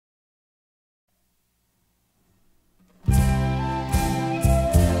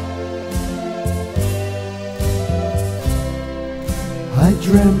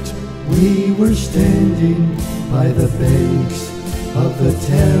dreamt we were standing by the banks of the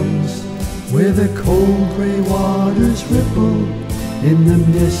Thames, where the cold grey waters ripple in the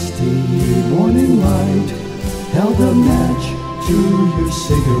misty morning light. Held a match to your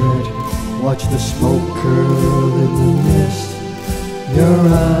cigarette, watch the smoke curl in the mist. Your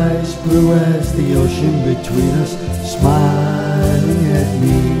eyes blue as the ocean between us, smiling at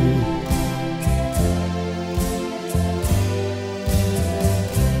me.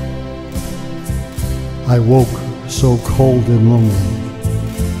 I woke so cold and lonely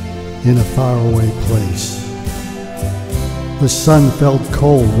in a faraway place. The sun felt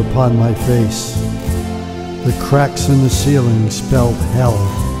cold upon my face. The cracks in the ceiling spelled hell.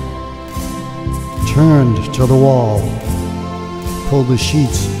 Turned to the wall, pulled the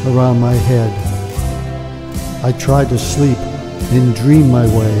sheets around my head. I tried to sleep and dream my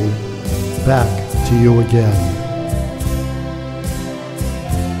way back to you again.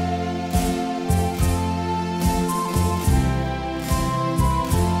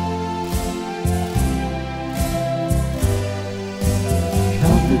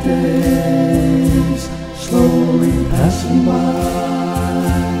 The days slowly passing by,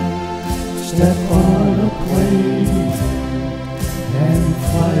 step on a plane and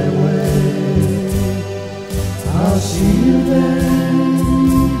fly away. I'll see you then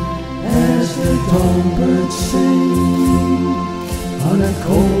as the dawn birds sing on a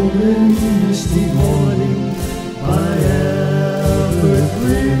cold and misty morning by